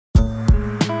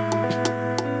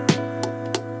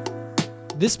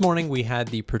This morning we had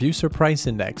the producer price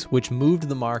index, which moved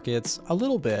the markets a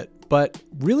little bit, but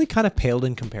really kind of paled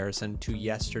in comparison to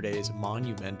yesterday's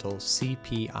monumental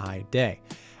CPI day.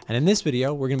 And in this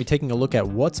video, we're going to be taking a look at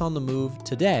what's on the move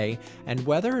today and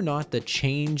whether or not the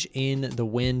change in the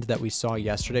wind that we saw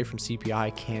yesterday from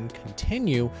CPI can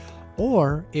continue,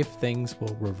 or if things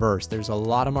will reverse. There's a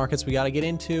lot of markets we got to get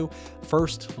into.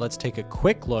 First, let's take a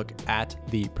quick look at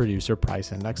the producer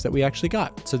price index that we actually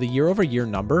got. So the year over year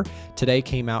number today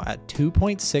came out at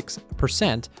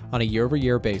 2.6% on a year over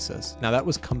year basis. Now that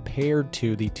was compared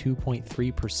to the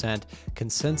 2.3%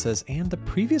 consensus, and the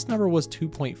previous number was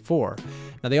 2.4.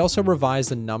 Now they also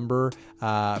revised the number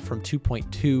from 2.2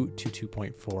 to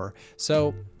 2.4.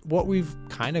 So what we've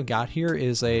kind of got here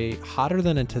is a hotter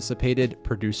than anticipated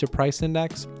producer price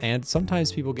index. And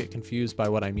sometimes people get confused by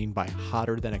what I mean by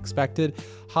hotter than expected.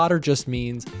 Hotter just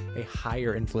means a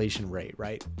higher inflation rate,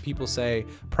 right? People say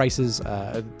prices,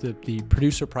 the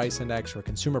producer price index or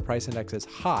consumer price index is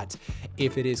hot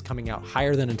if it is coming out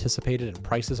higher than anticipated and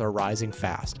prices are rising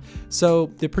fast. So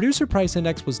the producer price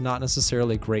index was not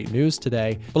necessarily great news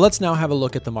today, but let's now have a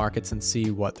look at the markets and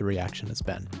see what the reaction has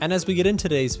been. And as we get into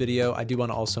today's video, I do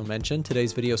want to also mention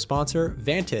today's video sponsor,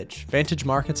 Vantage. Vantage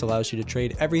Markets allows you to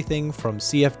trade everything from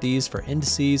CFDs for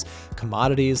indices,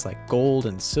 commodities like gold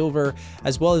and silver,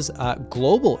 as well as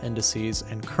global indices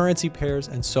and currency pairs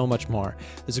and so much more.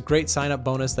 There's a great sign-up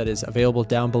bonus that is available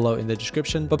down below in the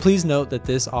description, but please note that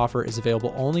this offer is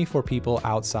available only for people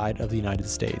outside of the United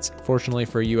States. Fortunately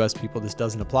for US people, this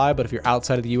doesn't apply, but if you're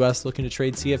outside of the US looking to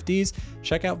trade CFDs,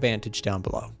 check out Vantage down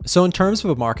below. So in terms of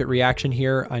a market reaction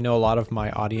here, I know a lot of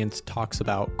my audience talks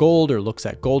about gold or looks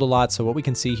at gold a lot. So what we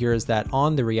can see here is that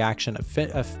on the reaction,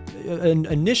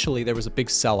 initially there was a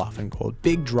big sell-off in gold,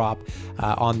 big drop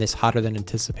on this hotter than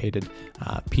anticipated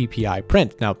PPI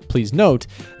print. Now, please note,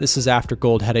 this is after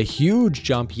gold had a huge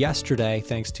jump yesterday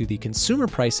thanks to the consumer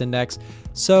price index.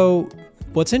 So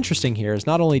what's interesting here is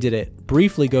not only did it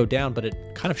briefly go down, but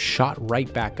it kind of shot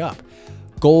right back up.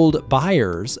 Gold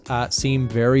buyers seem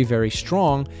very, very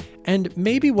strong. And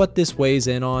maybe what this weighs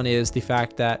in on is the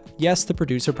fact that, yes, the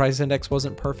producer price index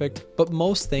wasn't perfect, but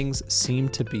most things seem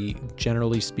to be,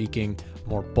 generally speaking,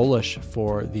 more bullish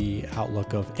for the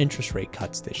outlook of interest rate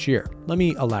cuts this year. Let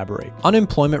me elaborate.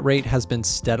 Unemployment rate has been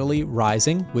steadily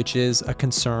rising, which is a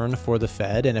concern for the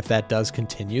Fed. And if that does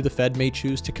continue, the Fed may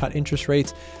choose to cut interest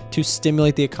rates to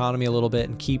stimulate the economy a little bit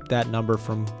and keep that number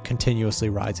from continuously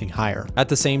rising higher. At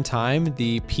the same time,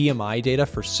 the PMI data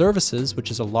for services, which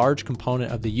is a large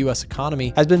component of the US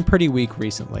economy, has been pretty weak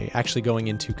recently, actually going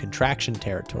into contraction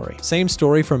territory. Same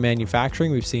story for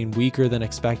manufacturing. We've seen weaker than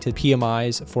expected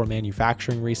PMIs for manufacturing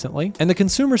recently. And the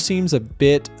consumer seems a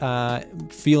bit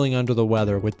feeling under the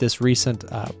weather with this recent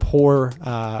poor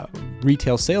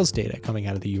retail sales data coming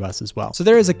out of the US as well. So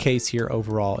there is a case here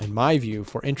overall, in my view,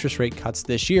 for interest rate cuts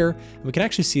this year. And we can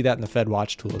actually see that in the Fed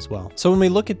Watch tool as well. So when we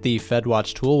look at the Fed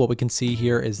Watch tool, what we can see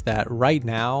here is that right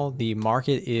now the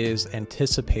market is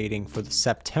anticipating for the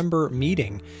September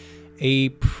meeting a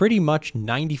pretty much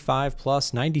 95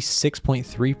 plus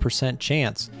 96.3%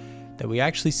 chance that we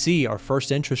actually see our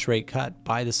first interest rate cut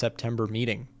by the September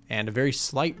meeting, and a very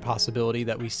slight possibility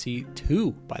that we see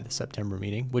two by the September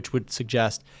meeting, which would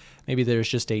suggest maybe there's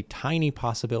just a tiny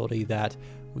possibility that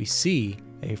we see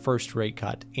a first rate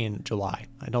cut in July.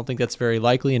 I don't think that's very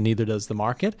likely, and neither does the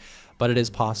market, but it is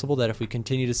possible that if we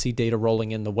continue to see data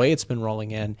rolling in the way it's been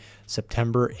rolling in,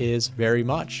 September is very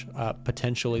much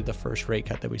potentially the first rate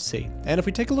cut that we see. And if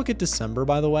we take a look at December,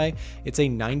 by the way, it's a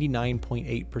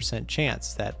 99.8%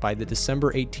 chance that by the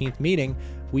December 18th meeting,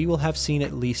 we will have seen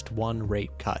at least one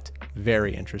rate cut.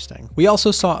 Very interesting. We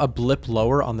also saw a blip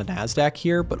lower on the NASDAQ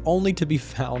here, but only to be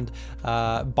found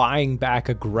buying back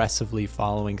aggressively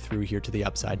following through here to the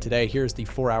upside today. Here's the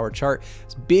 4-hour chart.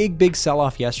 It's big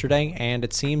sell-off yesterday, and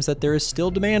it seems that there is still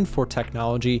demand for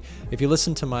technology. If you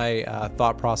listen to my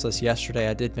thought process yesterday,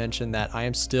 I did mention that I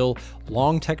am still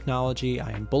long technology.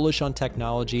 I am bullish on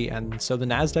technology, and so the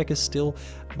NASDAQ is still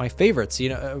my favorites,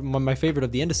 my favorite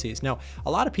of the indices. Now,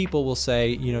 a lot of people will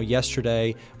say,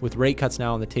 yesterday with rate cuts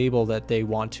now on the table, that they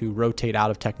want to rotate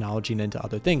out of technology and into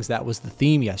other things. That was the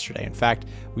theme yesterday. In fact,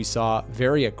 we saw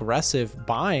very aggressive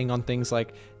buying on things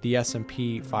like the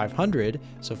S&P 500.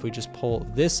 So if we just pull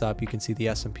this up, you can see the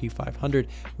S&P 500.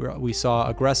 We saw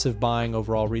aggressive buying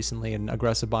overall recently and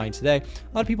aggressive buying today.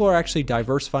 A lot of people are actually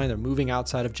diversifying. They're moving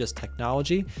outside of just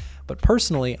technology. But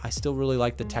personally, I still really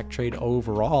like the tech trade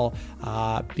overall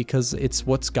because it's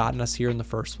what's gotten us here in the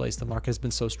first place. The market has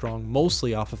been so strong,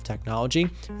 mostly off of technology.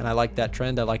 And I like that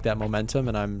trend. I like that momentum.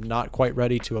 And I'm not quite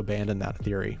ready to abandon that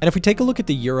theory. And if we take a look at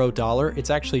the euro dollar, it's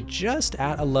actually just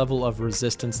at a level of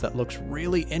resistance that looks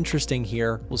really interesting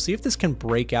here. We'll see if this can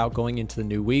break out going into the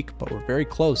new week, but we're very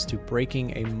close to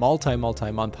breaking a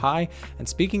multi-month high. And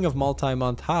speaking of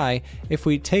multi-month high, if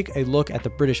we take a look at the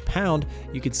British pound,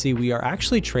 you can see we are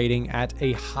actually trading at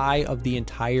a high of the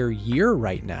entire year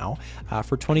right now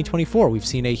for 2024. We've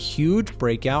seen a huge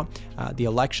breakout. The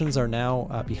elections are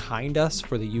now behind us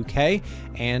for the UK,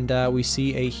 and we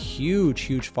see a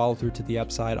huge follow through to the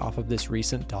upside off of this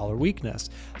recent dollar weakness.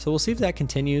 So we'll see if that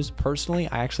continues. Personally,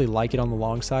 I actually like it on the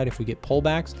long side if we get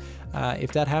pullbacks.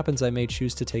 If that happens, I may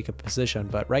choose to take a position,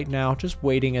 but right now, just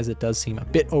waiting as it does seem a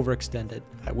bit overextended.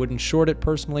 I wouldn't short it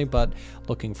personally, but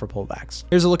looking for pullbacks.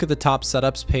 Here's a look at the top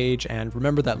setups page, and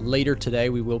remember that later today,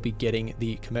 we will be getting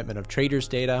the commitment of traders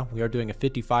data. We are doing a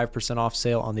 55% off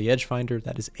sale on the Edge Finder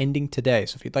that is ending today.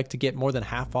 So if you'd like to get more than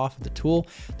half off of the tool,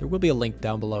 there will be a link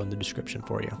down below in the description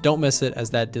for you. Don't miss it, as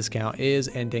that discount is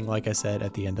ending, like I said,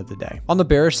 at the end of the day. On the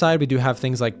bearish side, we do have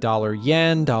things like dollar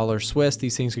yen, dollar Swiss.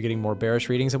 These things are getting more bearish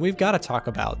readings, and we've got to talk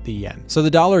about the yen. So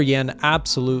the dollar yen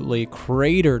absolutely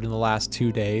cratered in the last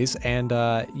 2 days. And,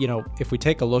 you know, if we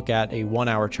take a look at a 1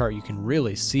 hour chart, you can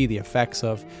really see the effects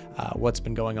of what's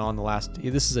been going on the last,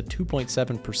 this is a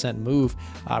 2.7% move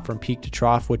from peak to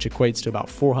trough, which equates to about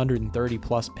 430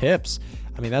 plus pips.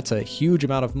 I mean, that's a huge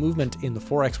amount of movement in the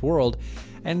Forex world.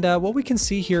 And what we can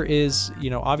see here is, you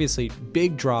know, obviously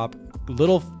big drop,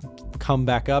 little come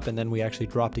back up, and then we actually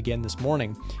dropped again this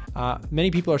morning. Many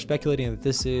people are speculating that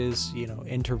this is, you know,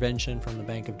 intervention from the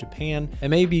Bank of Japan. It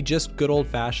may be just good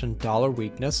old-fashioned dollar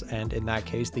weakness, and in that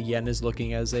case, the yen is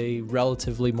looking as a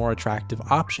relatively more attractive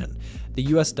option. The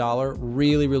US dollar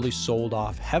really sold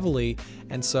off heavily,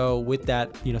 and so with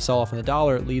that, you know, sell off in the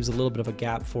dollar, it leaves a little bit of a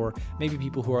gap for maybe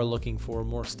people who are looking for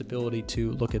more stability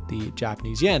to look at the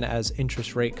Japanese yen, as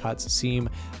interest rate cuts seem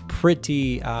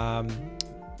pretty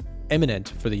imminent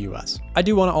for the US. I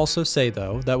do want to also say,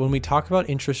 though, that when we talk about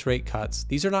interest rate cuts,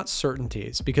 these are not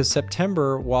certainties, because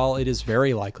September, while it is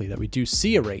very likely that we do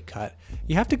see a rate cut,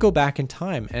 you have to go back in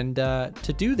time. And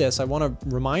to do this, I want to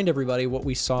remind everybody what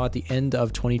we saw at the end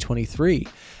of 2023.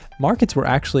 Markets were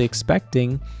actually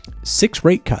expecting 6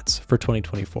 rate cuts for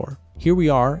 2024. Here we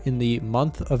are in the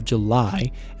month of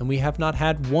July, and we have not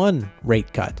had 1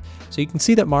 rate cut. So you can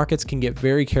see that markets can get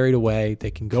very carried away. They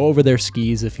can go over their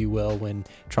skis, if you will, when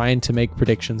trying to make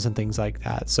predictions and things like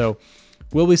that. So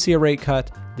will we see a rate cut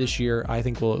this year? I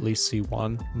think we'll at least see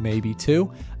 1, maybe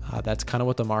 2. That's kind of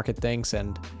what the market thinks.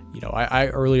 And, you know, I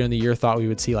earlier in the year thought we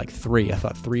would see like 3. I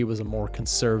thought 3 was a more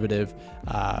conservative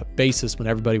basis when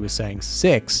everybody was saying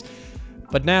 6.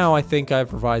 But now I think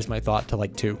I've revised my thought to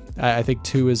like 2. I think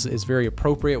 2 is very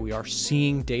appropriate. We are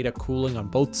seeing data cooling on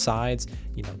both sides.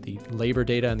 You know, the labor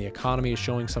data and the economy is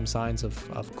showing some signs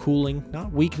of cooling,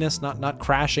 not weakness, not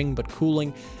crashing, but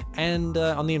cooling. And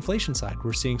on the inflation side,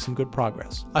 we're seeing some good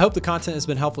progress. I hope the content has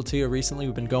been helpful to you. Recently,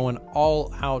 we've been going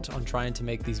all out on trying to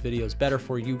make these videos better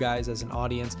for you guys as an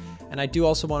audience. And I do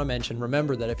also want to mention,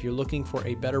 remember that if you're looking for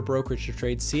a better brokerage to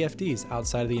trade CFDs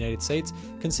outside of the United States,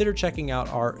 consider checking out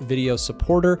our video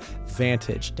supporter,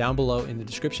 Vantage. Down below in the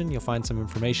description, you'll find some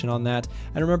information on that.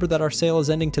 And remember that our sale is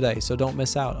ending today, so don't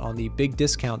miss out on the big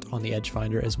discount on the Edge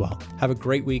Finder as well. Have a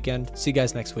great weekend. See you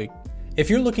guys next week. If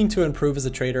you're looking to improve as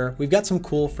a trader, we've got some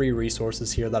cool free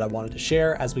resources here that I wanted to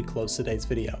share as we close today's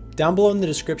video. Down below in the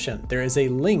description, there is a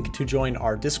link to join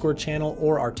our Discord channel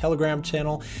or our Telegram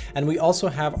channel. And we also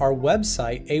have our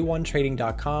website,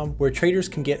 a1trading.com, where traders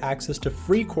can get access to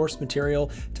free course material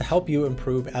to help you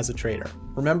improve as a trader.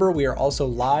 Remember, we are also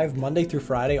live Monday through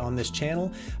Friday on this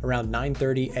channel around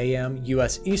 9:30 a.m.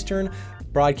 US Eastern,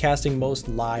 broadcasting most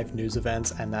live news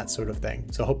events and that sort of thing.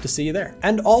 So hope to see you there.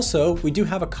 And also, we do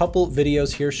have a couple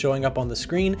videos here showing up on the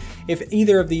screen. If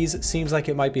either of these seems like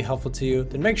it might be helpful to you,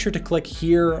 then make sure to click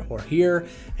here or here,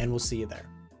 and we'll see you there.